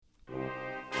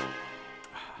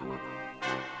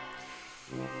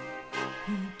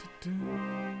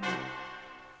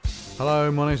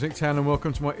Hello, my name's Nick Town and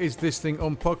welcome to my Is This Thing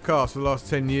On podcast. For the last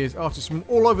 10 years, artists from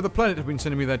all over the planet have been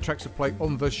sending me their tracks to play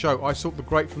on the show. I sort the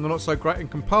great from the not so great and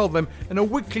compile them in a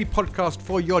weekly podcast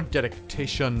for your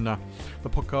dedication. The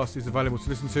podcast is available to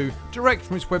listen to direct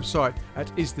from its website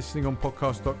at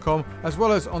isthisThingOnPodcast.com, as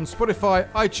well as on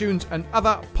Spotify, iTunes and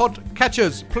other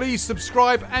podcatchers. Please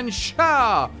subscribe and share.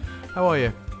 How are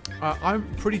you?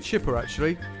 I'm pretty chipper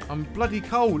actually. I'm bloody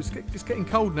cold. It's getting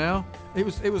cold now. It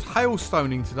was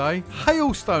hailstoning today.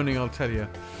 Hailstoning, I'll tell you.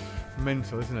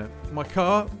 Mental, isn't it? My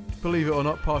car, believe it or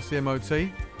not, passed the MOT.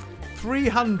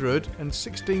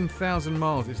 316,000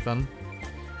 miles it's done,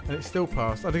 and it's still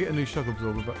passed. I had to get a new shock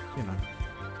absorber, but you know,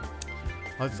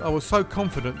 I was so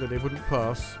confident that it wouldn't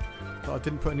pass that I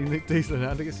didn't put any diesel in it. I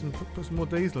had to put some more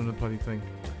diesel in the bloody thing.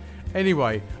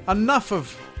 Anyway, enough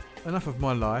of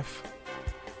my life.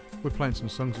 We're playing some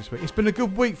songs this week. It's been a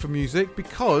good week for music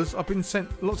because I've been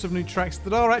sent lots of new tracks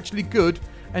that are actually good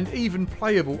and even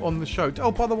playable on the show.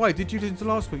 Oh, by the way, did you listen to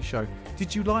last week's show?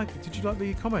 Did you like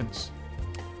the comments?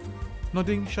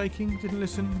 Nodding, shaking, didn't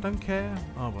listen, don't care?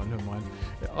 Oh, well, never mind.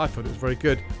 I thought it was very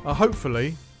good.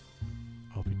 Hopefully,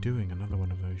 I'll be doing another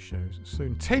one of those shows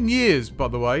soon. 10 years, by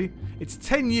the way. It's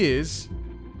 10 years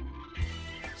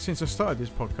since I started this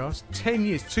podcast. 10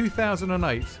 years,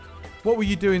 2008. What were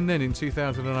you doing then in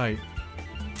 2008?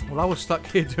 Well, I was stuck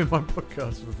here doing my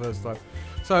podcast for the first time.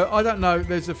 So, I don't know.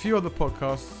 There's a few other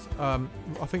podcasts. I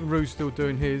think Rue's still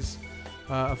doing his.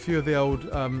 A few of the old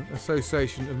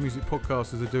Association of Music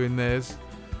Podcasters are doing theirs.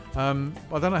 I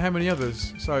don't know how many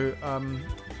others. So,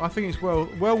 I think it's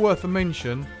well worth a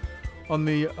mention on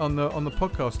the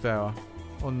podcast hour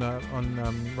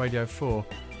on Radio 4.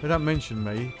 They don't mention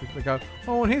me. They go,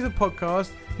 oh, and here's a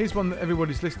podcast. Here's one that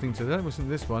everybody's listening to. They don't listen to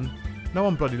this one. No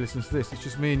one bloody listens to this. It's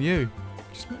just me and you.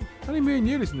 Only me and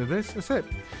you listen to this. That's it.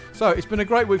 So it's been a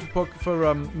great week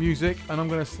for music, and I'm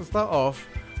going to start off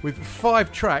with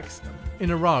 5 tracks in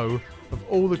a row of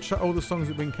all the songs that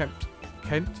have been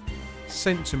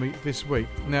sent to me this week.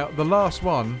 Now the last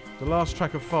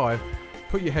track of 5.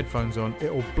 Put your headphones on.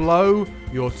 It'll blow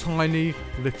your tiny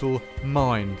little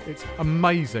mind. It's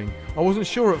amazing. I wasn't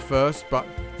sure at first, but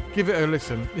give it a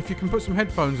listen. If you can put some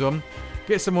headphones on,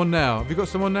 get some on now. Have you got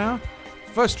some on now?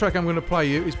 First track I'm going to play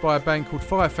you is by a band called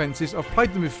Fire Fences. I've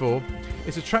played them before.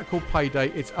 It's a track called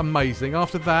Payday. It's amazing.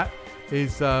 After that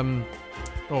is,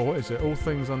 what is it? All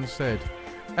Things Unsaid.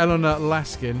 Eleanor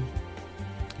Laskin.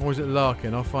 Or is it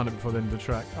Larkin? I'll find it before the end of the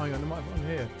track. Oh, yeah, there might be one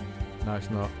here. No, it's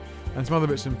not. And some other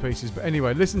bits and pieces. But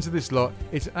anyway, listen to this lot.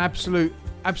 It's an absolute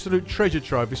treasure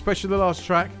trove, especially the last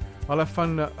track. I'll have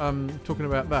fun talking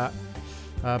about that.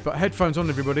 But headphones on,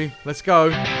 everybody. Let's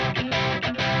go.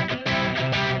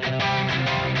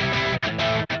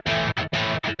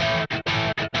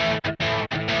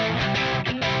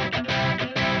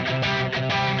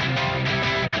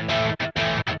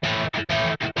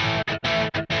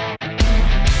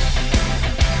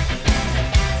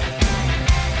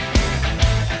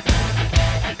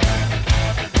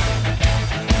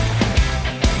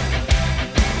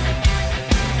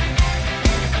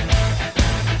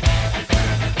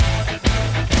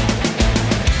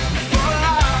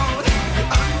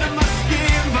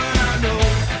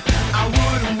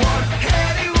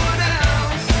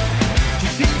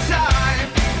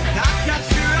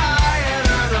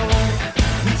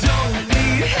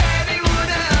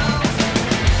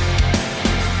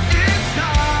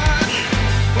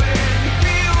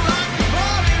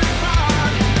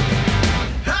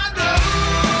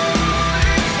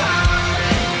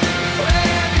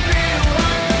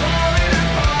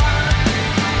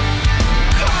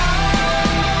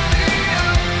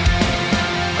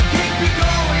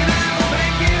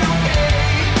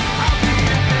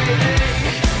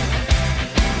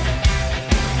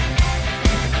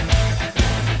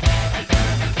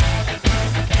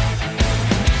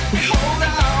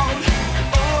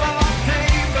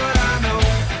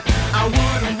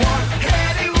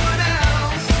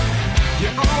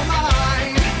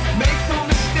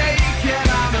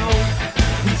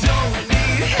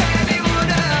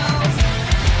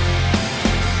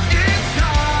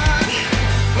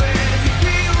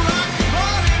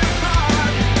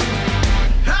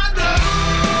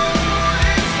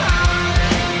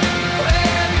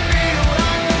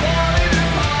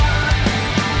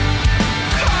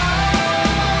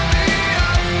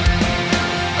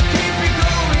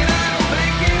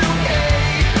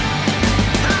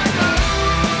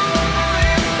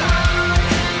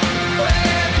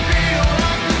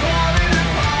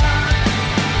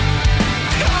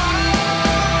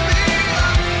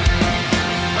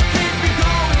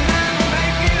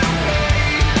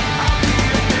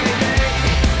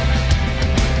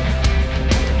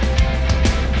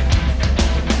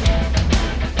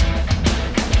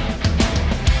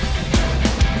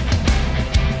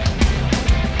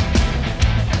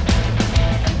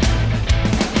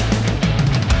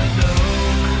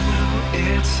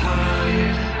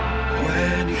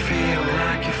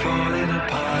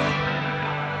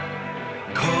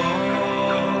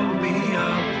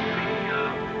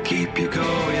 keep you going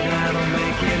and I'll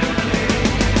make it okay.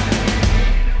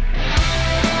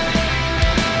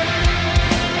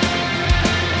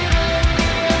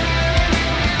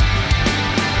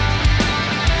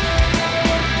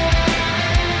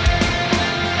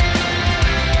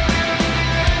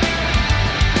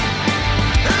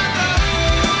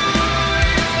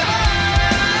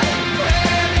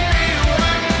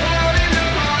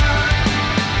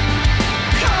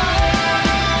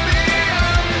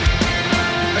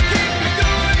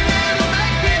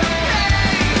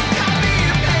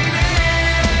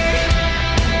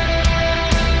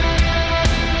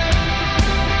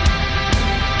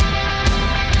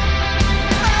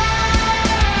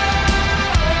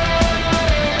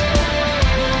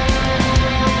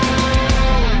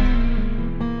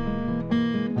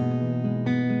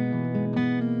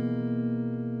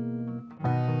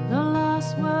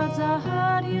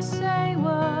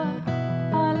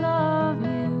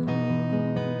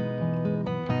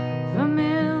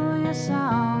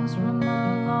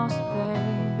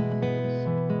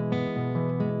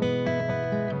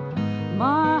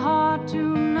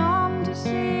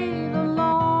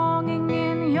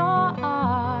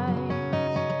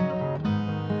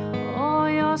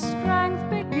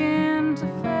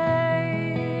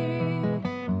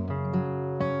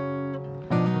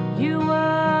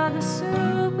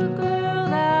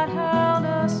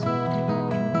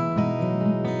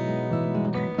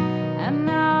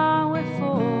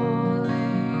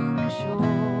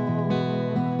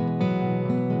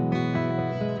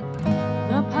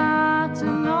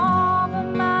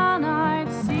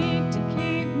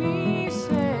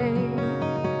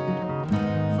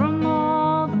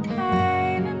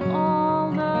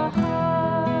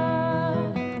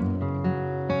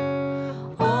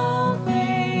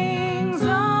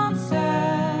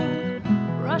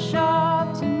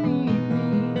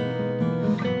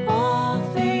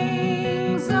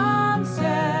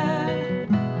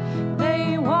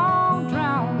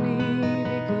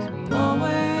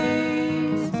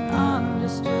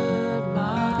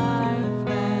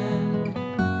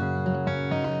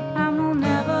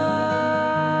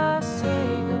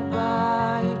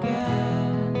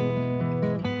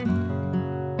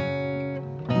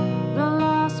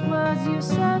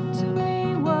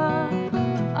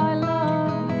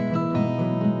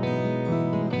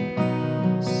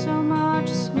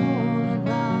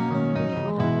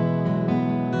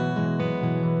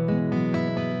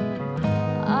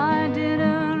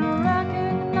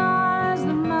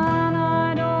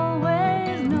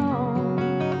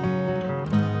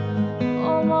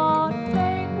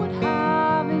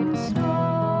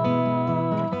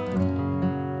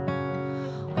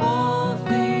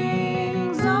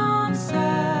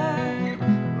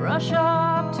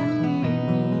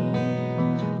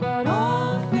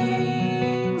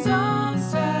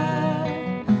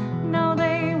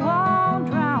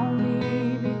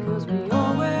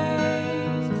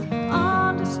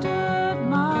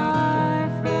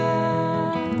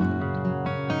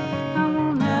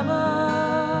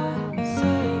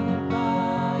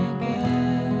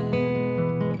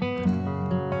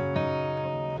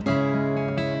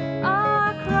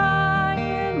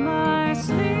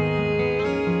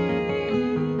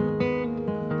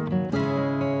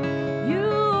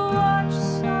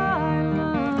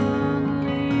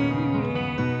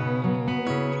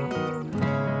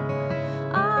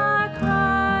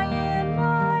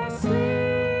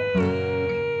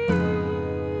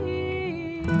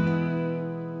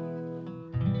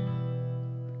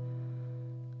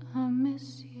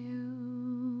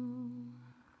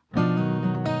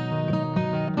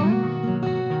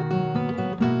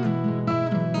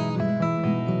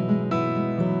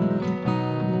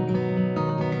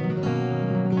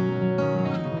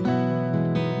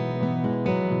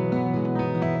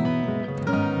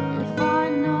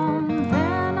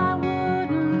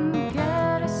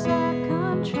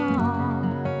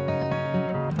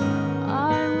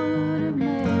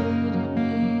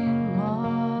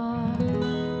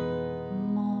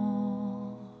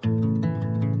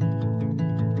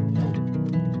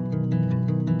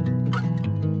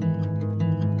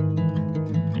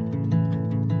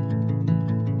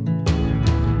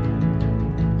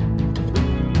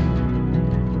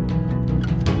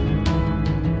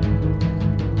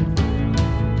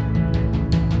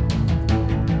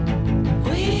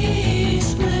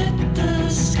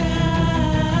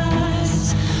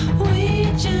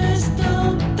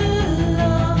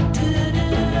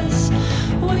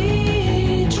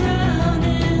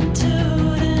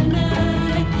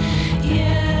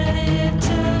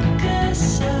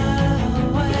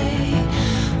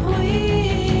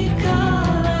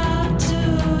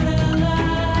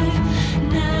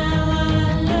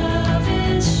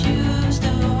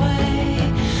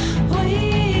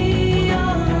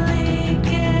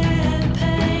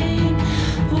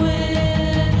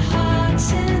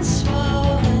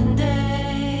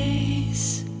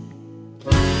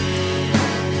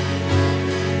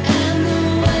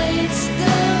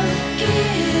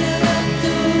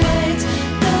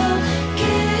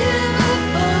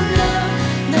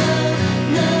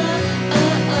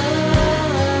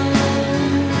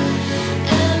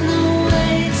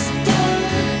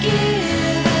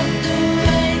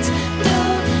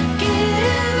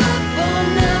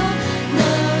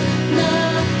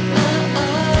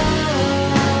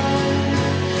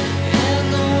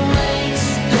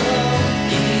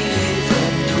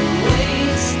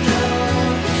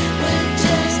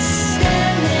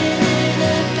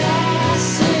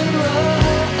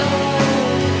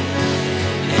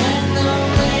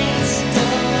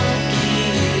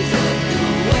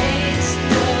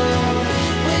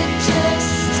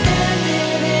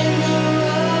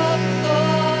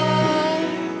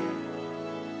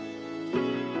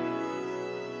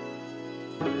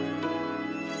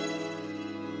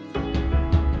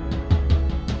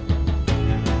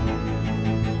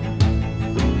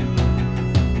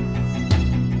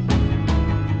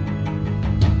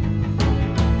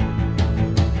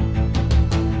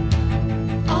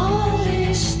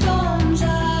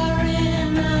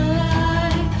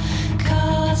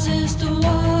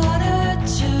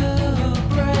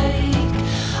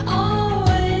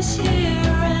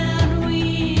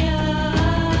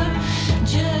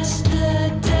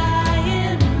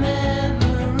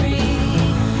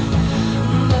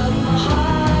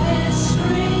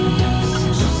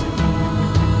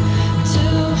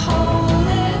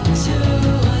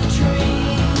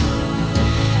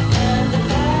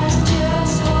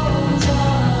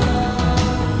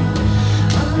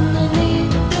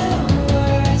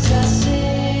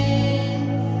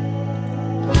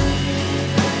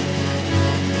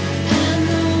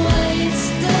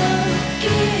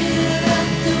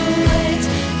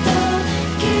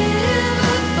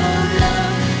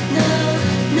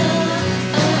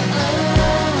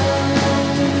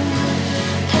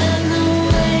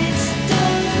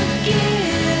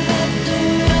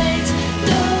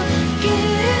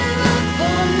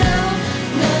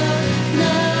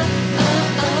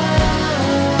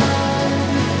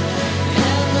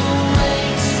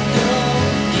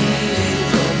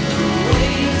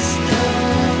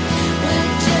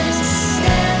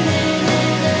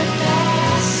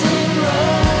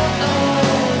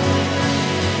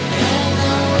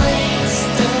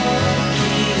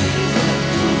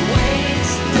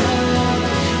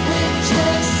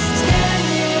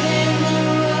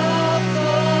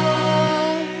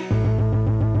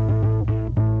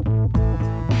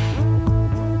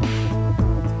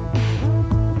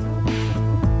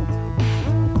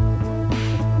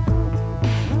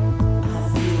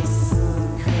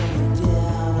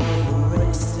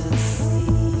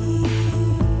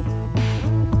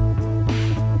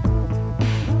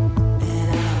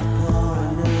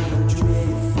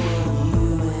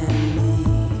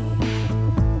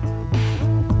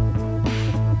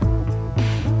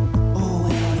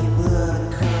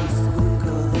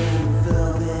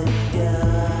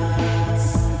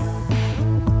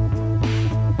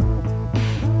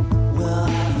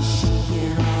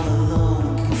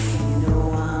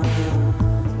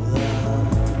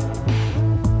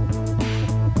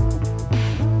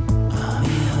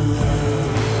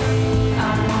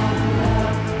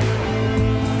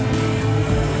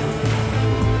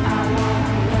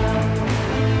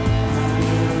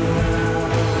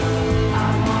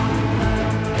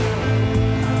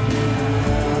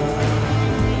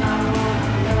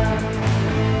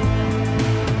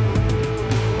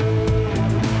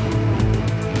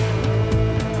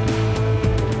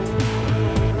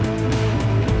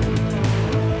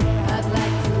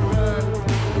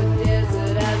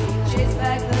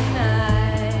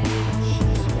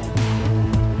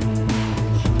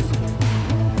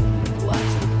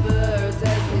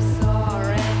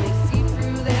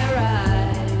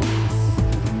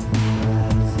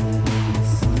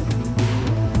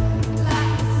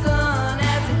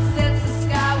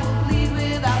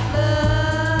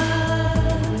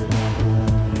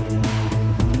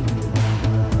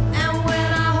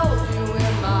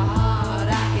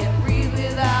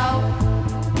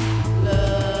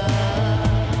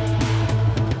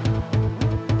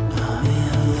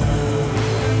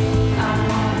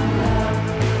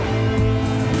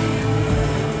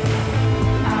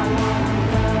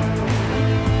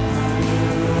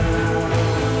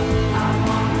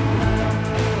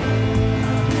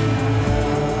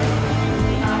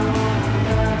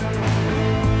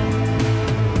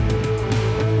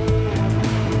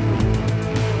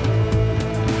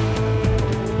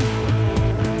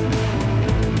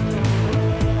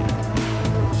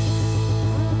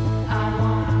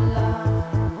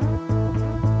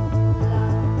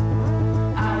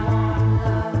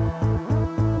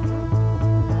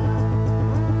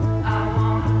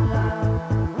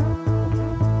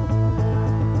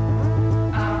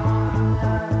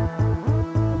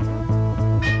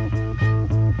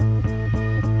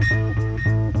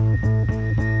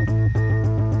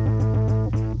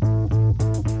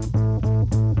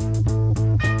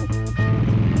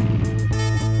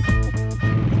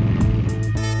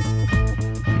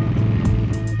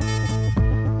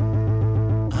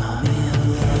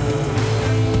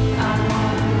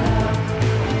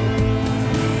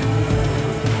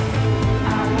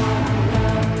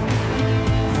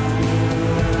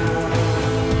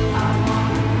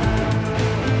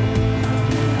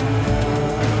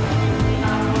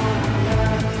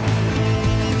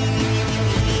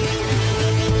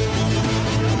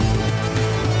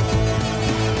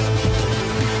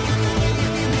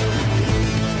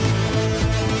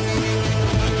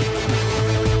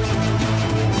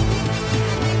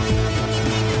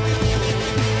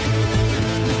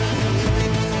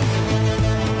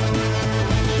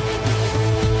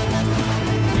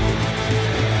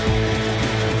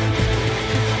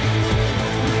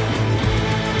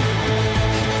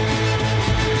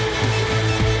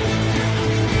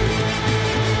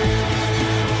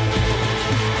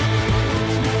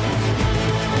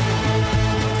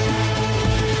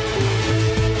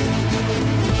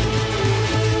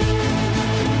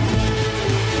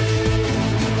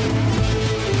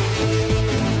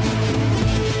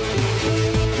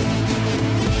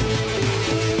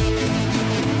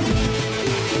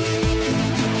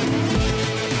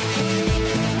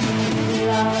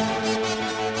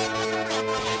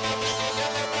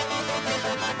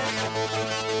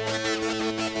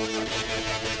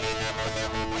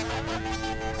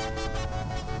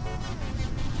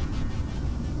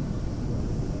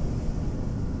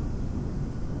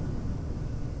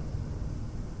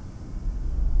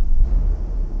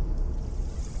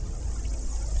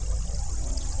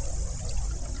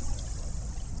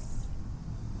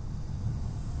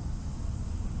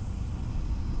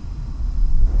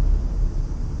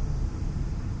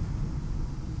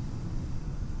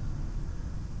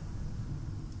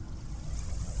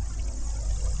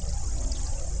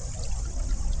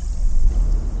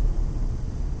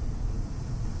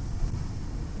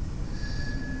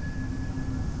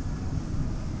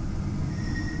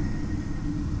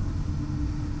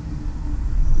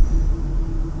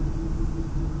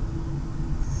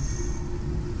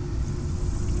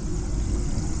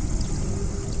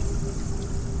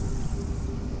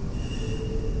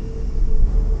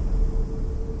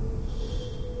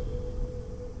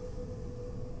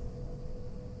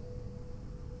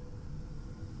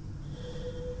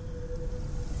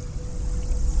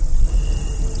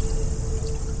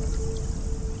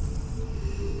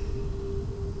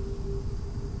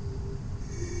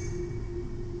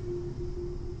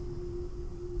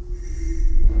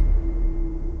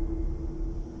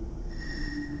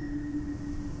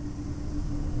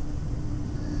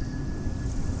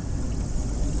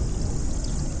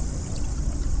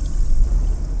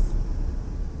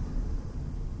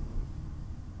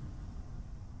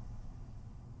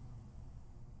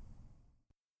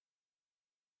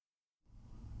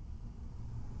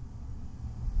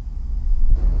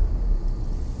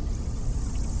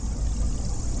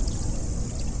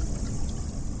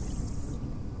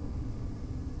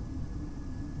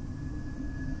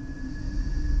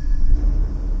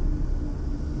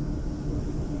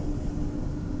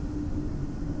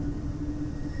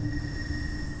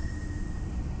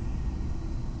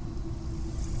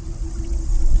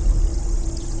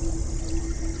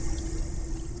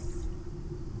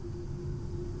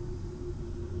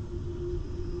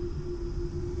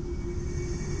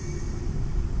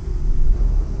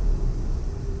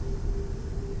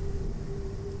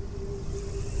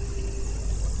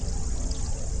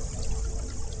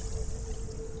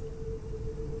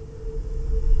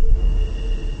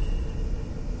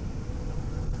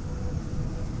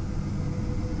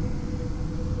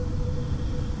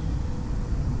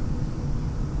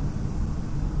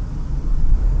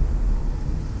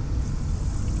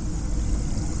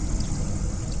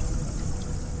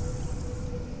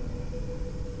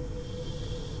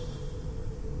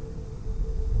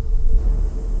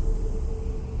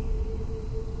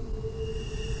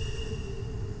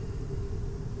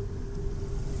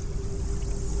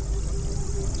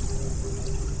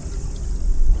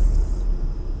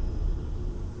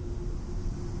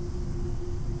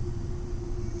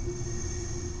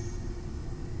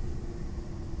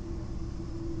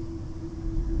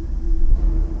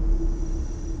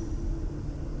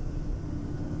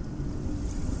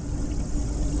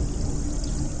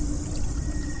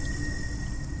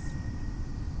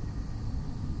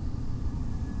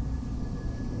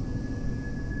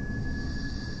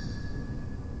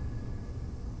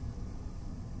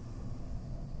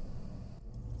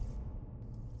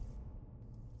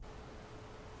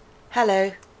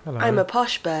 Hello. Hello. I'm a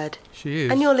posh bird. She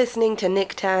is. And you're listening to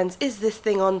Nick Tan's Is This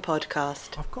Thing On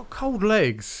podcast. I've got cold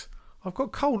legs. I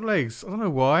don't know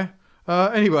why.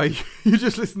 Anyway, you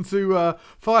just listened to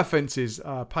Fire Fences,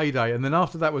 Payday, and then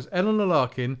after that was Eleanor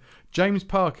Larkin, James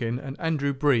Parkin, and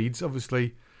Andrew Breeds.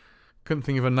 Obviously, couldn't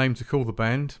think of a name to call the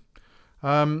band.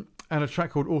 And a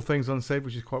track called All Things Unsaid,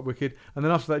 which is quite wicked. And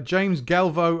then after that, James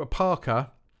Galvo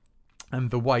Parker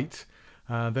and The Weight.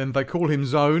 Then They Call Him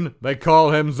Zone. They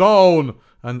Call Him Zone!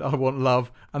 And I Want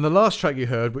Love. And the last track you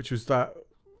heard, which was that,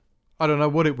 I don't know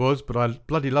what it was, but I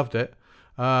bloody loved it.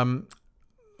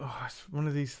 It's one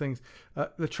of these things.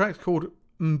 The track's called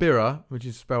Mbira, which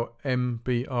is spelled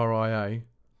M-B-R-I-A.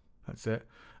 That's it.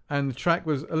 And the track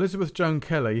was Elizabeth Joan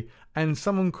Kelly and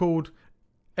someone called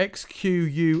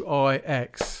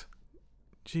XQUIX.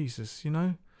 Jesus,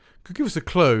 could give us a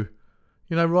clue.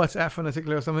 Write it out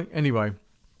phonetically or something. Anyway,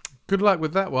 good luck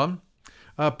with that one.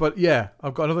 But yeah,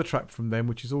 I've got another track from them,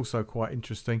 which is also quite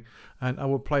interesting. And I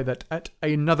will play that at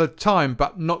another time,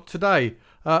 but not today.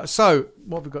 So,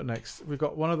 what have we got next? We've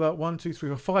got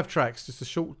 5 tracks. Just a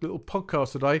short little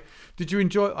podcast today. Did you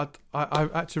enjoy it? I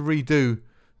had to redo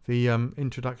the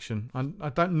introduction. I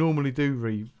don't normally do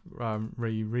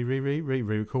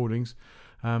re-recordings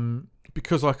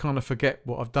because I kind of forget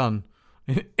what I've done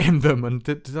in them. And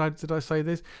did I say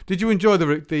this? Did you enjoy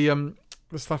the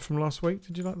stuff from last week?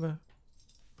 Did you like the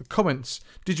comments?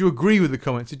 Did you agree with the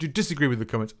comments? Did you disagree with the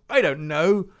comments? I don't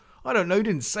know. You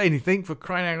didn't say anything, for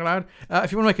crying out loud.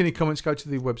 If you want to make any comments, go to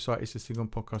the website, it's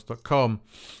thisthingOnpodcast.com.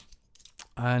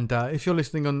 And if you're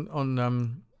listening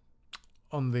on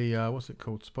the what's it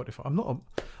called, Spotify.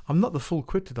 I'm not the full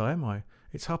quid today, am I?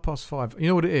 It's 5:30. You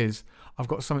know what it is? I've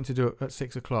got something to do at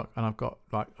 6 o'clock, and I've got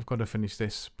to finish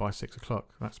this by 6 o'clock.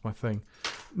 That's my thing.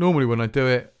 Normally, when I do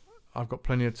it, I've got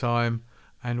plenty of time,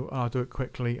 and I'll do it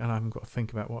quickly, and I haven't got to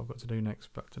think about what I've got to do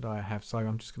next. But today I have, so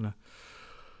I'm just gonna.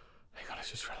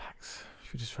 Let's just relax.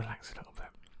 Should we just relax a little bit?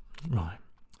 Right.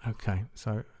 Okay.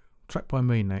 So, track by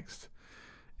me next.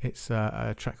 It's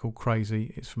a track called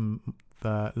Crazy. It's from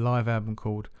the live album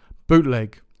called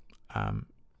Bootleg. I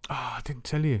didn't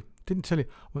tell you. I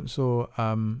went and saw,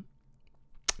 who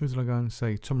did I go and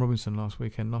see? Tom Robinson last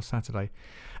Saturday.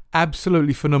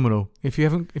 Absolutely phenomenal. If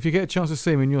you get a chance to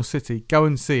see him in your city, go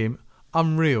and see him.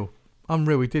 Unreal.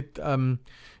 He did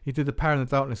the Power in the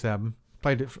Darkness album.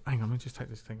 Played it. Hang on, let me just take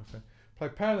this thing off there.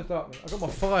 Played Power in the Darkness. I got my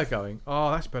fire going.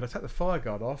 Oh, that's better. Take the fire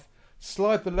guard off.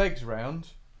 Slide the legs round.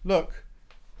 Look.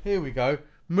 Here we go.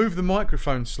 Move the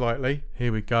microphone slightly.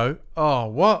 Here we go. Oh,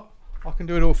 what? I can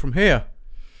do it all from here.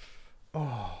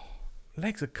 Oh,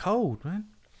 legs are cold, man.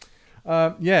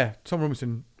 Yeah, Tom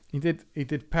Robinson. He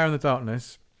did Power in the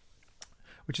Darkness,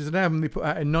 which is an album they put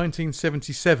out in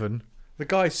 1977. The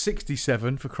guy's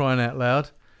 67, for crying out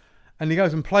loud. And he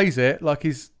goes and plays it like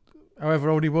he's however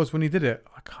old he was when he did it.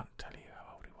 I can't tell you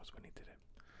how old he was when he did it.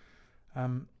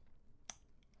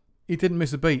 He didn't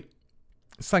miss a beat.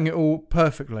 Sang it all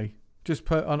perfectly.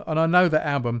 And I know that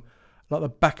album like the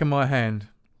back of my hand.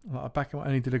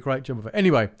 And he did a great job of it.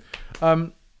 Anyway,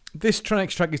 this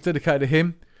next track is dedicated to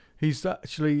him. He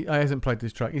hasn't played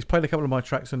this track. He's played a couple of my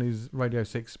tracks on his Radio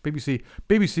 6,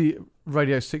 BBC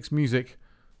Radio 6 Music.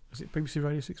 Is it BBC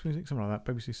Radio 6 Music? Something like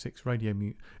that. BBC 6 Radio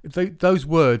Music. Those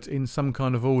words in some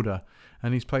kind of order.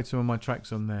 And he's played some of my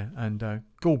tracks on there. And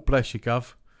God bless you,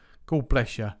 Gov. God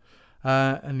bless you.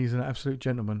 And he's an absolute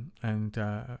gentleman. And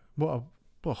go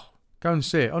and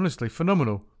see it. Honestly,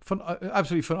 phenomenal.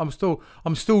 Absolutely fun.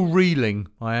 I'm still reeling.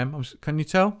 I am. Can you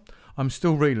tell? I'm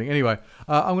still reeling. Anyway,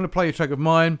 I'm going to play a track of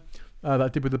mine that I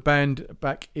did with the band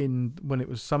back in when it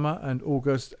was summer and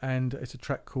August, and it's a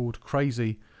track called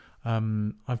Crazy.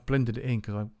 I've blended it in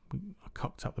because I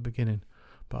cocked up the beginning,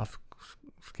 but I've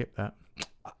skipped that.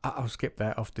 I'll skip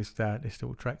that off this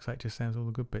little track, so it just sounds all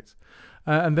the good bits.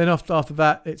 And then after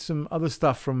that, it's some other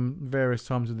stuff from various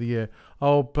times of the year.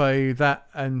 I'll play that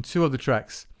and 2 other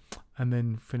tracks, and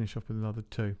then finish off with another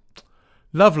 2.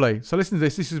 Lovely. So listen to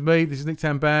this. This is me. This is Nick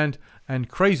Town Band and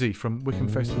Crazy from Wickham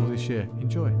Festival this year.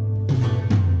 Enjoy.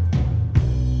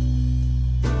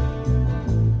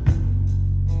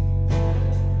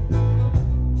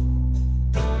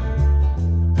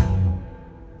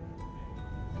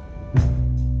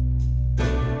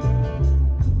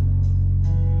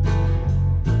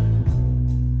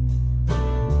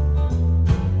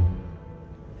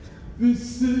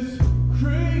 This is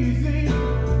crazy.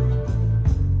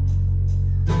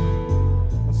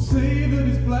 I say that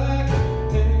it's black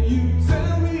and you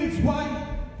tell me it's white.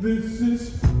 This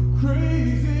is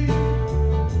crazy.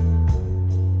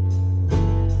 I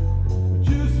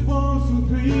just want some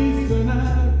peace and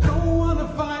I don't want to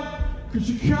fight. 'Cause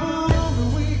you come every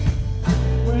week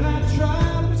when I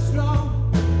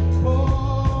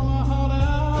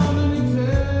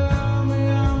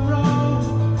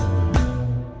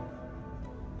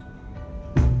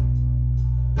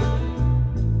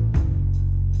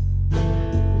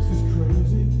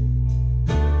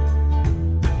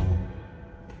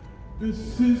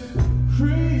This is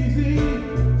crazy.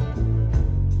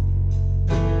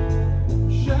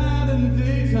 Shine in the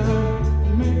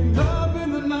daytime, make love in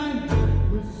the night.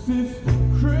 This is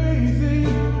crazy.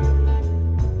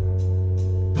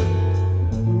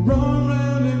 Run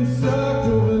round in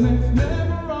circles and it's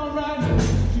never alright.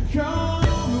 She called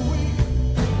me weak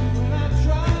when I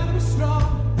try to be strong.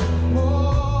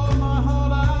 Pour my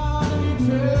heart out and you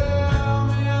tell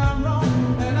me I'm wrong,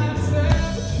 and I tell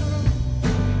the truth.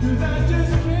 'Cause I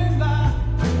just can't lie.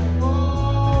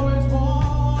 Always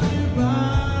want you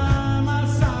by my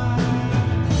side.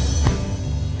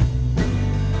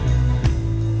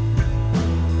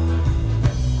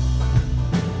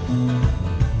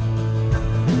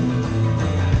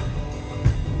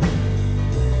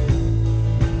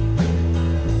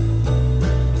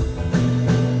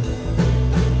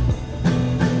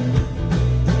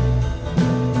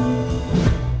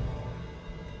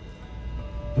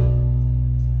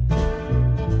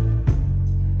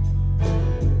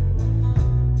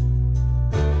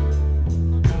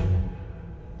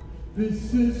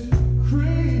 This is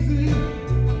crazy.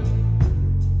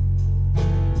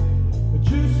 I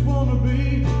just wanna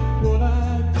be what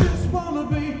I just wanna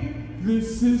be.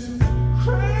 This is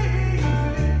crazy.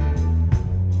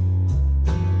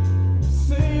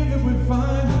 Say that we're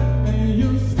fine, and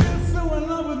you're still so in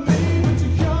love with me, but you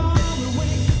call me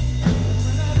weak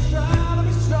when I try to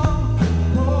be strong.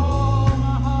 Pour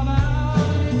my heart out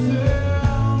and you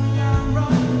tell me I'm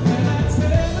wrong, and I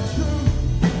tell the truth.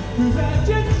 'Cause I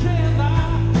just can't lie.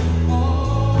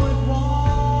 Always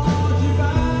want you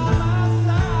by my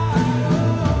side.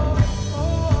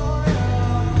 Oh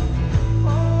yeah,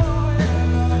 oh yeah,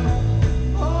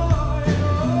 oh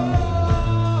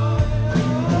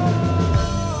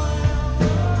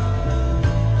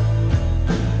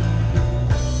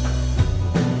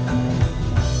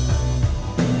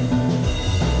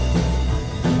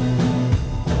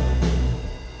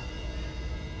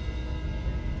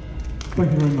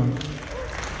Thank you very much.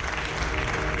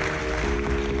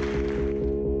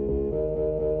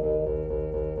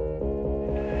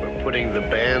 We're putting the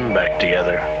band back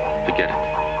together. Forget it.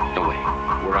 No way.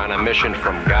 We're on a mission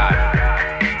from God.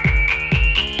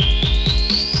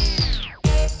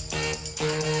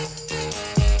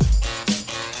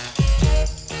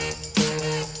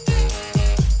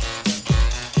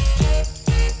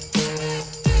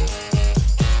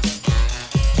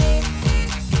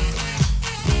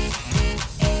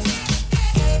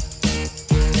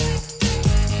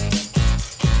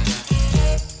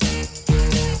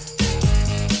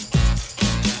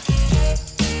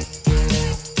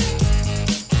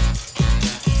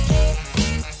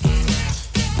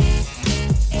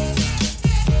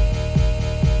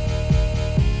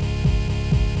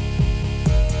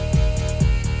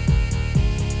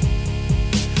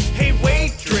 Hey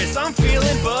waitress, I'm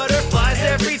feeling butterflies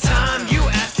every time you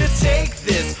ask to take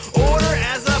this order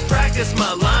as I practice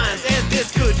my lines. And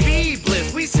this could be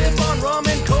bliss. We sip on rum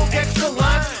and coke, extra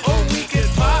limes. Or we could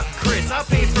pop Chris. I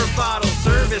paid for bottle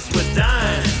service with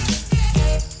dimes.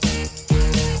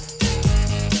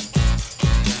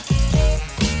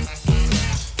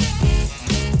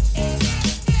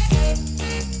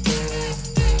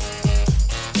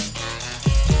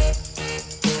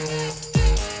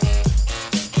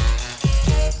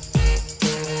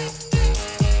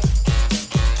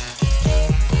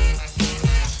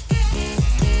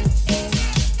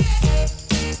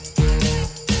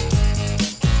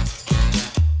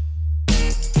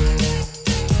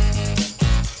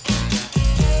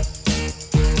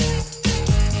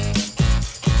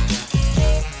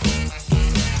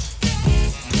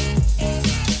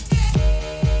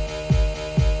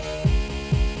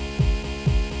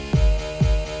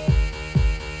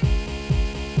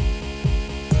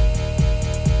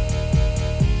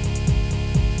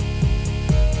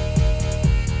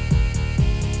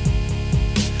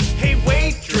 Hey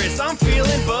waitress, I'm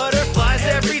feeling butterflies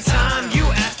every time you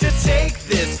ask to take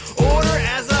this order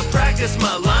as I practice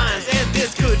my lines. And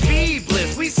this could be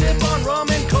bliss. We sip on rum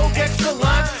and coke, extra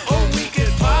limes. Or we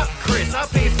could pop Chris. I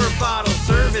paid for bottle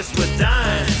service with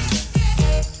dimes.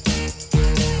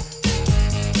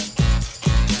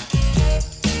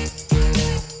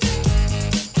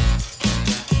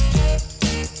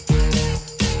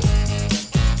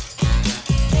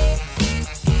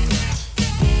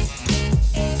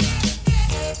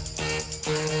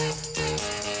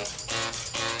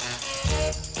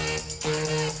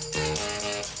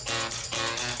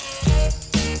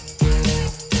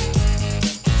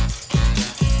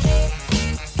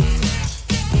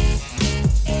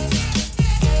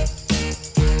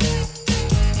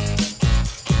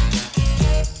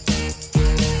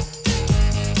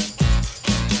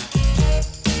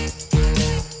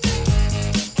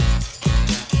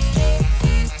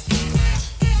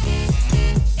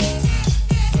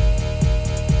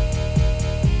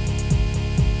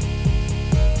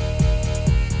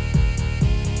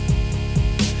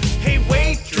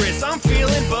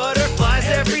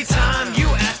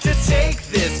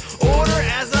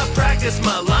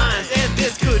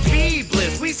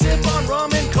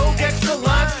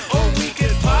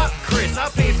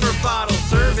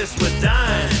 breakfast with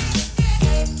dimes.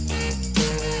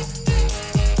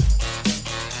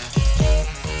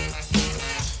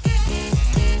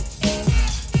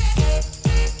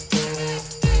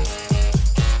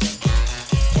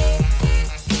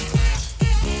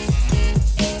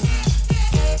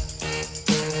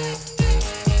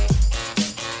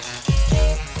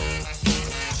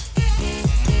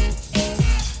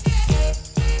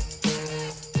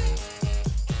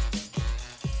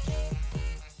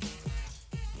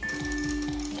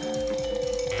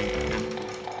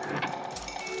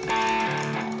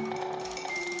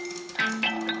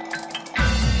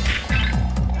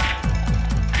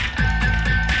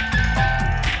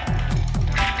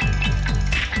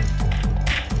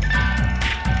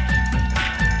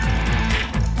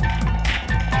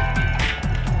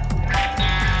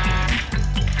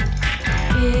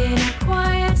 In a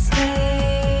quiet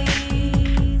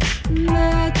space,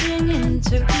 merging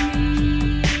into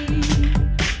green.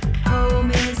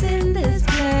 Home is in this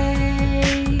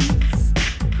place,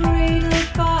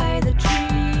 cradled by the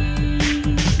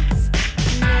trees.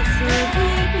 Nestled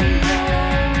here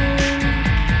below,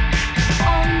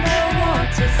 on the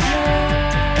water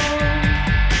slow.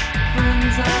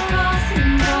 Friends are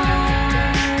passing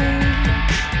by,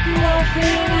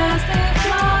 laughing as they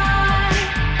fly.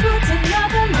 Put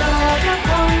another log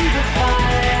upon the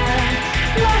fire.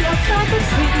 Right outside the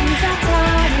trees are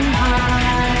towering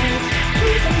high.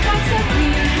 Trees and bugs are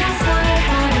green outside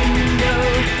my window.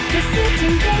 Just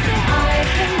sitting gazing, I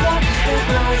can watch the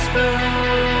grass grow.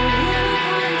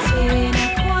 In a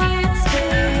quiet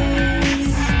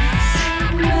space,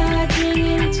 merging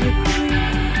into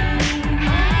green.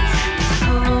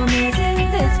 Home is in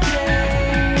this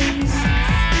place,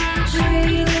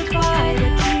 shaded by the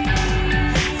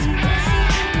trees.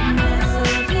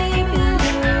 Nestled here below,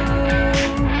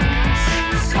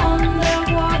 on the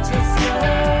water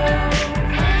slow.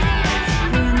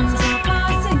 Friends are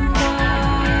passing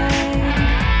by,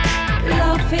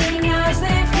 laughing as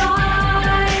they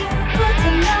fly. Put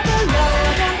another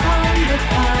log upon the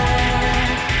fire.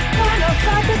 Right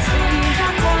outside the trees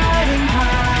are towering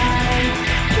high.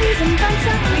 Trees and bugs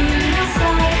are green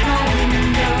outside my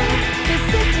window. Just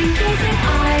sitting gazing, I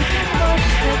can watch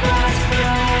the grass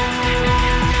grow.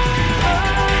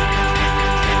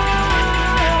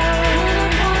 In a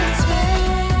quiet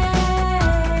space,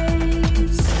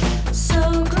 so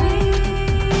green.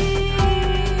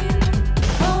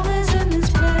 Home is in this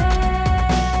place.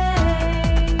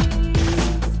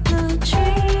 The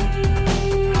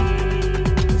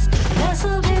trees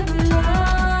nestled here below,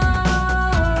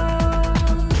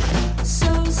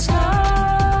 so slow.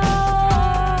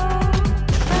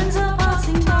 Friends are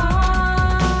passing by,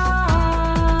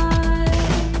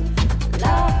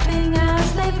 laughing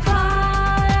as they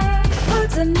fly.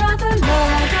 Put another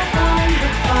log upon the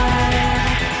fire.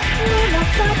 Right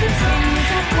outside the trees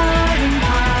are towering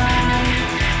high.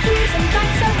 Trees and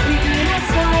bugs are green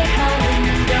outside my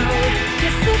window.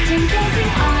 Just sitting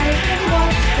gazing, I can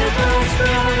watch the grass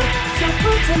grow. So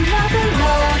put another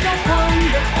log upon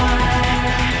the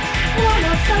fire. Right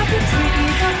outside the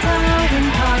trees are towering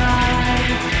high.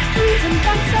 Trees and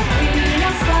bugs are green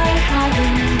outside my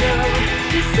window.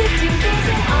 Just sitting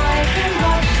gazing, I can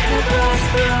watch the grass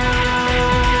grow.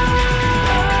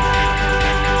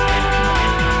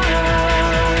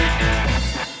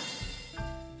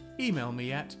 Email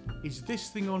me at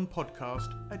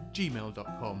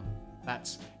isthisthingonpodcast@gmail.com.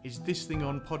 That's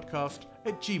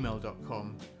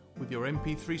isthisthingonpodcast@gmail.com with your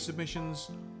MP3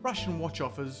 submissions, Russian watch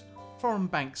offers, foreign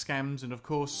bank scams, and of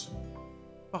course,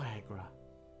 Viagra.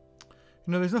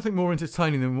 You know, there's nothing more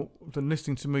entertaining than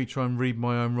listening to me try and read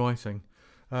my own writing.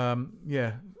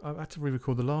 Yeah, I had to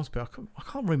re-record the last bit. I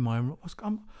can't read my own. What's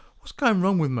going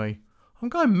wrong with me? I'm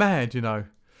going mad, you know.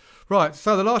 Right,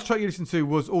 so the last track you listened to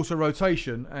was Also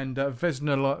Rotation and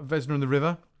Vesna and the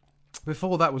River.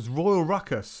 Before that was Royal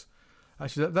Ruckus.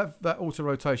 Actually, that Auto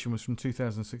Rotation was from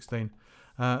 2016.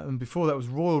 And before that was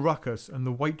Royal Ruckus and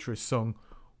the Waitress song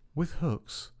with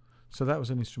hooks. So that was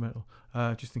an instrumental,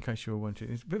 just in case you were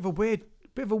wondering. It's a bit of a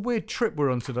weird trip we're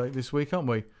on today this week, aren't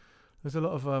we? There's a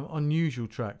lot of unusual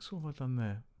tracks. What have I done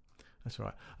there? That's all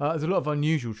right. There's a lot of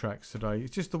unusual tracks today.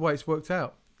 It's just the way it's worked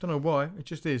out. Don't know why. It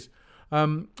just is.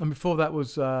 And before that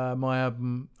was my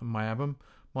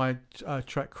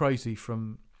track Crazy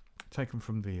taken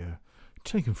from the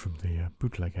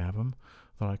bootleg album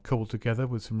that I called together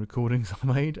with some recordings I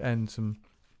made and some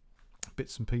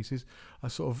bits and pieces. I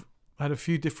sort of had a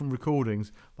few different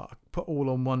recordings that I put all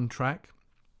on one track.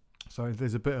 So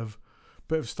there's a bit of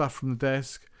stuff from the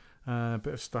desk, a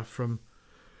bit of stuff from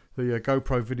the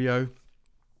GoPro video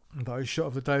that I shot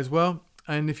of the day as well.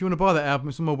 And if you want to buy that album,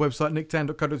 it's on my website,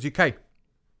 nicktan.co.uk.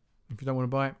 If you don't want to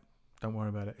buy it, don't worry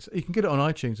about it. So you can get it on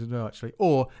iTunes as well, actually.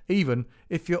 Or even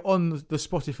if you're on the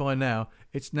Spotify now,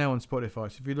 it's now on Spotify.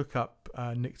 So if you look up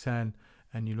Nick Tan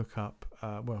and you look up,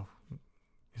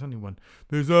 there's only one.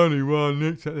 There's only one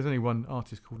Nick Tan. There's only one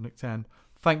artist called Nick Tan.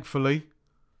 Thankfully.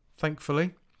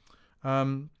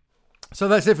 So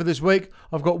that's it for this week.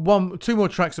 I've got two more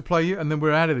tracks to play you, and then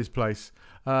we're out of this place.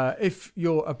 If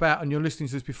you're about and you're listening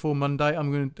to this before Monday,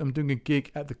 I'm doing a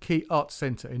gig at the Key Arts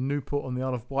Centre in Newport on the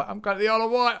Isle of Wight. I'm going to the Isle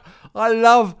of Wight. I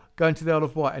love going to the Isle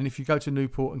of Wight, and if you go to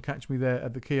Newport and catch me there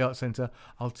at the Key Arts Centre,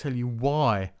 I'll tell you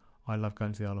why I love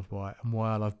going to the Isle of Wight and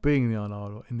why I love being in the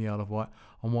Isle of Wight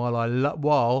and why I love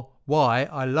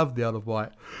the Isle of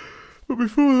Wight. But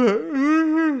before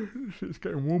that, it's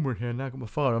getting warmer here now. I've got my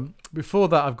fire on. Before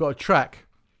that, I've got a track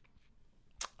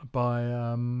by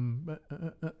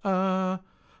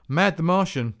Mad the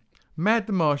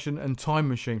Martian and Time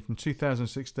Machine from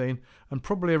 2016, and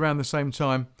probably around the same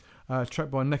time, a track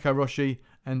by Neko Roshi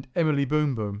and Emily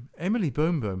Boom Boom. Emily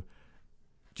Boom Boom.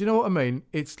 Do you know what I mean?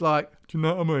 It's like,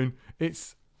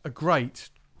 It's a great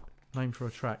name for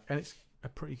a track, and it's a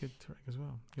pretty good track as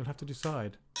well. You'll have to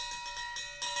decide.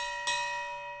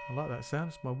 I like that sound.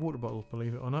 It's my water bottle,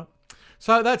 believe it or not.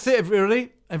 So that's it,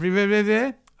 everybody. I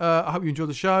hope you enjoyed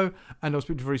the show, and I'll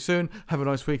speak to you very soon. Have a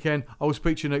nice weekend. I will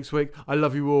speak to you next week. I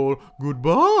love you all.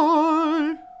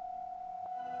 Goodbye.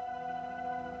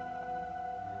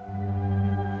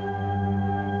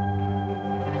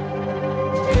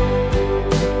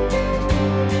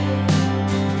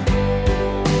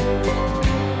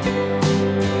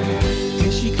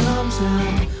 Here she comes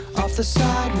now, off the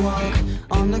sidewalk,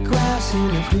 on the grass in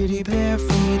her pretty bare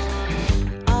feet.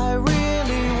 I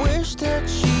really wish that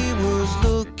she was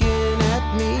looking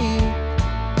at me.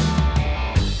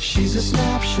 She's a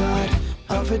snapshot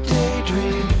of a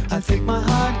daydream. I think my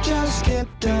heart just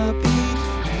skipped a beat.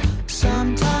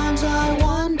 Sometimes I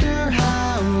wonder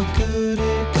how good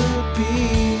it could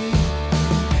be.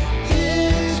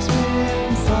 It's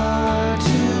been far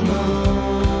too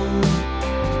long,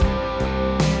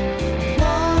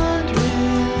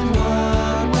 wondering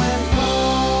what went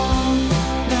wrong.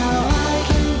 Now I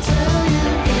can tell you,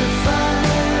 if I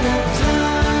had a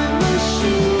time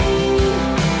machine,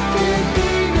 there'd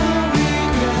be no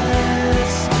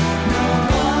regrets, no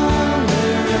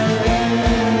wonderland.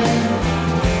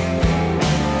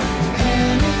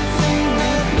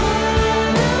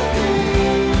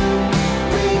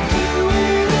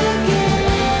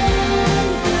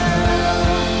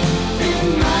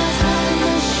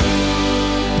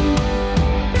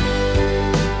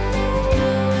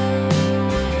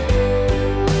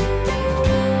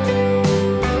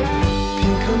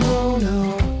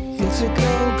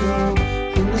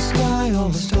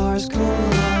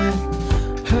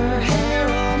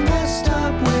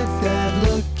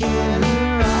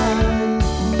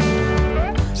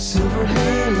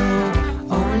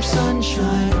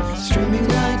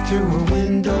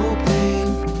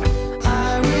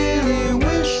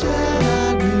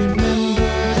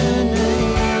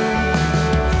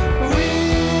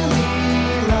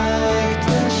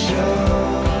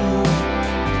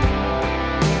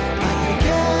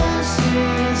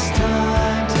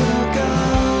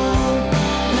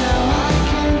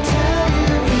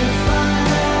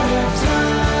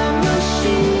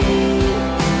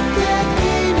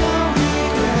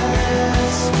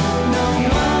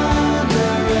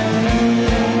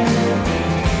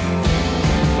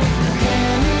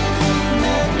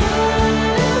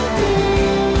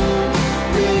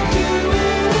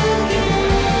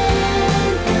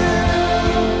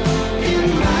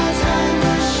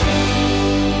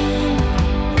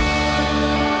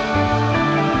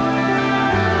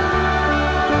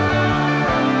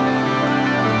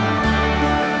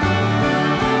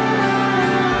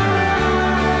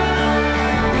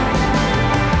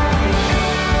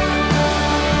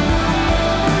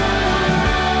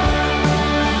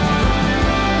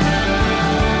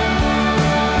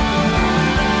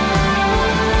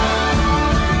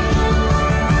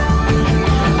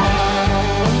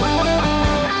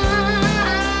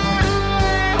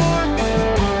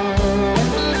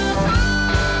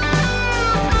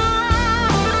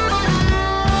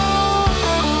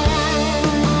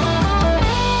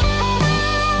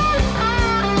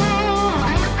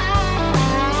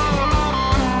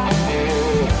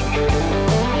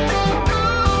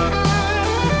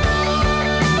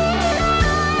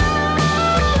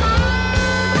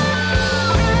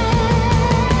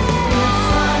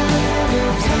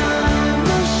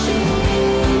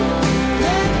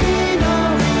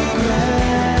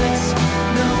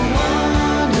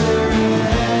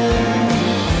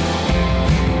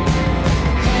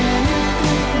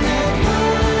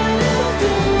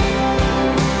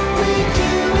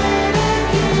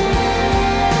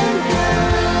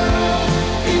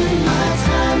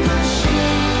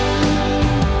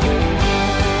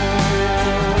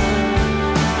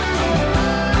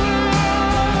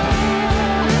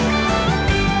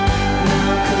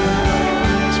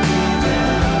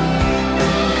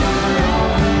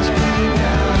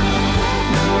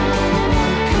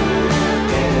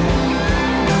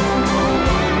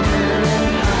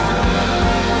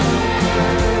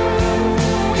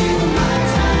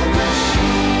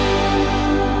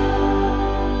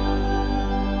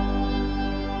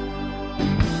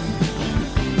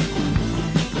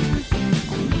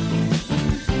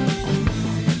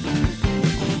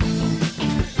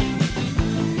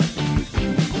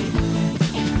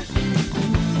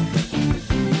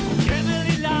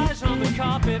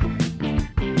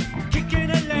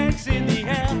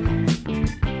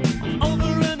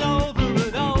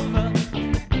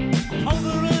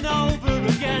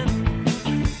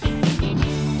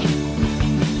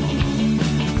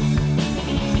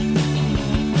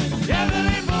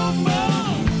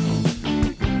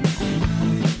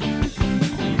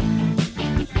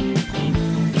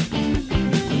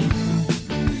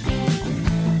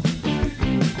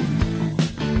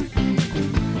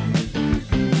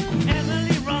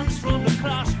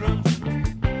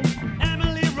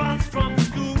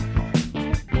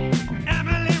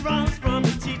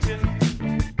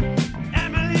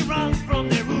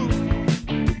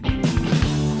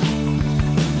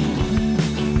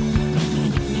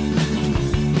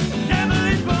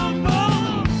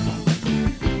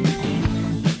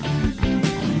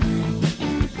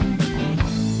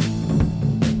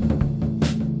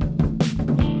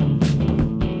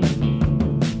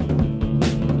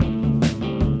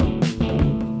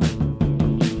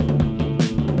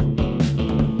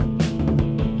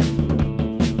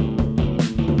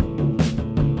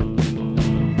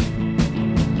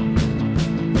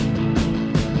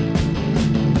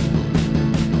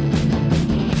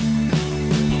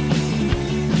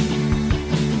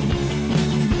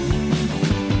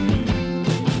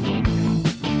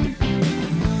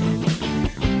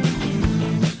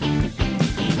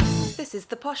 This is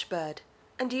the Posh Bird,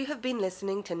 and you have been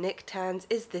listening to Nick Tan's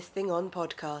Is This Thing On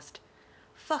podcast.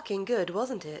 Fucking good,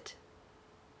 wasn't it?